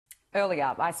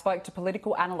Earlier, I spoke to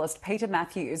political analyst Peter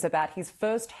Mathews about his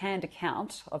first-hand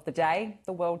account of the day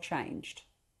the world changed.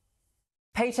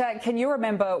 Peter, can you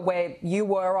remember where you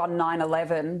were on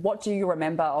 9/11? What do you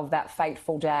remember of that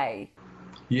fateful day?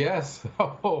 Yes,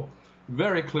 oh,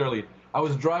 very clearly. I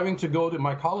was driving to go to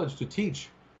my college to teach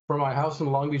from my house in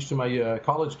Long Beach to my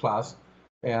college class,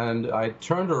 and I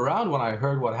turned around when I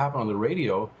heard what happened on the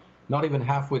radio. Not even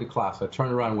halfway to class, I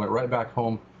turned around and went right back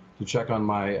home to check on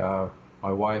my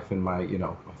wife and my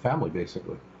my family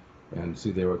basically, and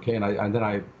see they were okay. And then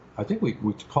I think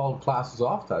we called classes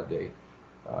off that day,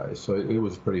 so it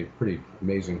was pretty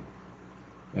amazing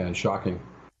and shocking.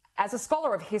 As a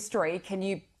scholar of history, can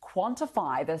you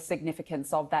quantify the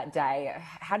significance of that day?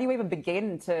 How do you even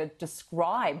begin to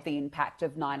describe the impact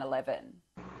of 9/11?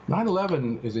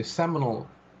 9/11 is a seminal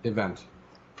event.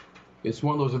 It's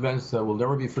one of those events that will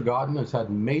never be forgotten. It's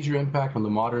had major impact on the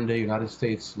modern day United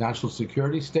States national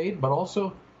security state, but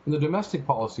also in the domestic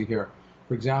policy here.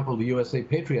 For example, the USA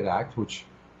Patriot Act, which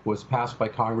was passed by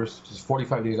Congress just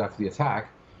 45 days after the attack,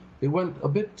 it went a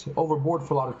bit overboard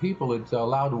for a lot of people. It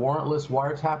allowed warrantless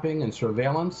wiretapping and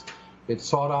surveillance. It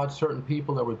sought out certain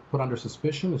people that were put under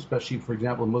suspicion, especially, for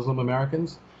example, Muslim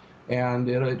Americans. And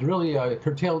it really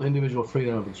curtailed individual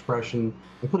freedom of expression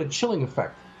and put a chilling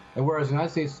effect. And whereas the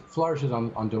United States flourishes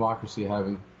on democracy,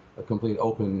 having a complete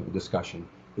open discussion,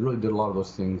 it really did a lot of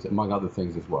those things, among other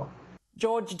things as well.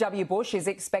 George W. Bush is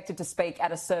expected to speak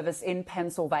at a service in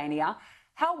Pennsylvania.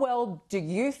 How well do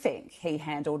you think he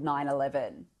handled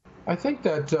 9/11? I think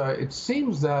that it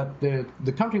seems that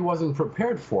the country wasn't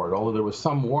prepared for it, although there was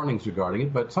some warnings regarding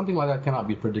it, but something like that cannot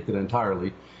be predicted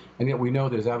entirely. And yet we know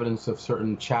there's evidence of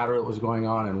certain chatter that was going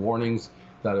on and warnings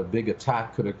that a big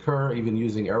attack could occur, even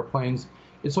using airplanes.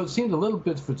 And so it seemed a little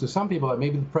bit to some people that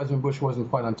maybe President Bush wasn't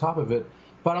quite on top of it.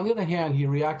 But on the other hand, he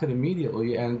reacted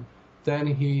immediately, and then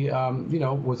he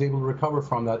was able to recover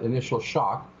from that initial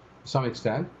shock to some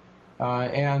extent.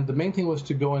 And the main thing was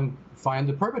to go and find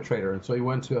the perpetrator. And so he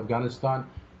went to Afghanistan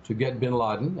to get bin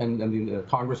Laden, and the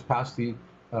Congress passed the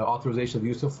authorization of the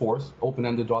use of force.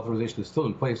 Open-ended authorization is still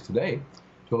in place today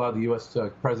to allow the U.S.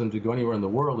 president to go anywhere in the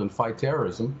world and fight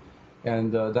terrorism.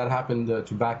 And that happened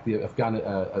to back the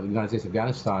United States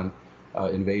Afghanistan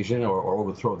invasion or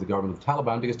overthrow of the government of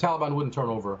Taliban, because Taliban wouldn't turn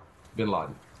over bin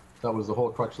Laden. That was the whole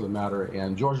crux of the matter.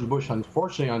 And George Bush,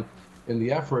 unfortunately, in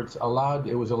the efforts,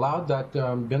 it was allowed that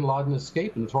bin Laden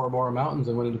escaped in the Tora Bora Mountains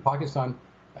and went into Pakistan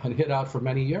and hid out for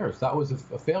many years. That was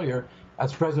a failure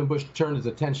as President Bush turned his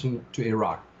attention to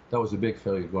Iraq. That was a big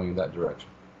failure going in that direction.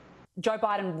 Joe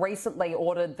Biden recently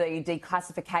ordered the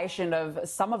declassification of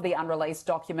some of the unreleased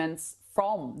documents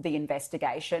from the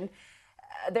investigation.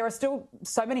 There are still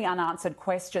so many unanswered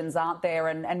questions, aren't there?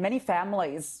 And many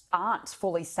families aren't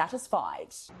fully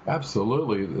satisfied.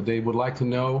 Absolutely. They would like to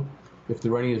know if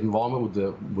there were any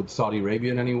involvement with Saudi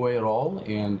Arabia in any way at all.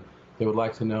 And they would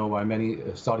like to know why many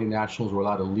Saudi nationals were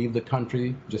allowed to leave the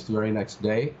country just the very next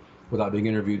day without being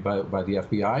interviewed by the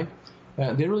FBI.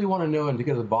 They really want to know and to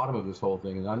get to the bottom of this whole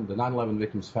thing. And the 9/11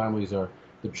 victims' families are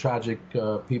the tragic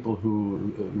people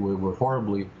who were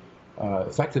horribly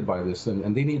affected by this,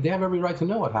 and they have every right to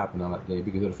know what happened on that day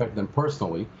because it affected them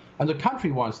personally. And the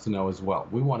country wants to know as well.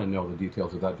 We want to know the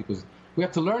details of that because we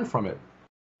have to learn from it.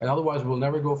 And otherwise, we'll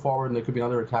never go forward, and there could be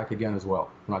another attack again as well.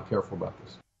 We're not careful about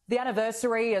this. The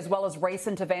anniversary, as well as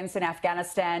recent events in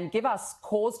Afghanistan, give us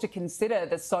cause to consider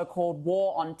the so-called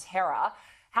war on terror.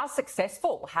 How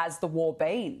successful has the war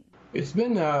been? It's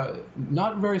been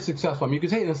not very successful. I mean, you could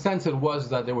say in a sense it was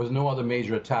that there was no other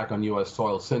major attack on U.S.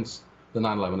 soil since the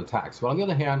 9/11 attacks. But on the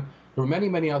other hand, there were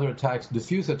many other attacks,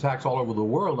 diffuse attacks all over the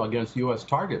world against U.S.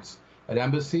 targets at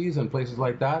embassies and places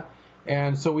like that.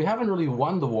 And so we haven't really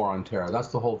won the war on terror. That's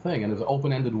the whole thing. And it's an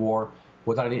open-ended war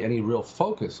without any real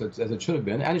focus, as it should have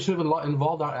been. And it should have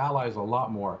involved our allies a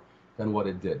lot more than what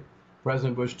it did.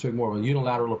 President Bush took more of a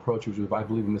unilateral approach, which was, I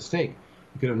believe, a mistake.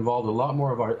 He could have involved a lot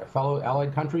more of our fellow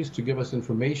allied countries to give us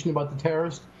information about the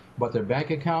terrorists, about their bank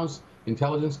accounts,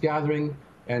 intelligence gathering,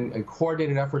 and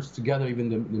coordinated efforts together, even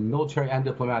the military and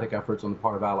diplomatic efforts on the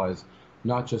part of allies,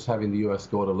 not just having the U.S.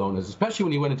 go it alone, especially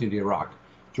when he went into Iraq.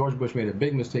 George Bush made a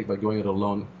big mistake by going it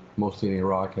alone, mostly in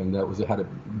Iraq, and it had a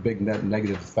big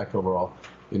negative effect overall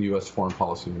in U.S. foreign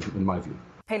policy, in my view.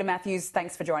 Peter Mathews,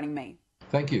 thanks for joining me.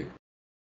 Thank you.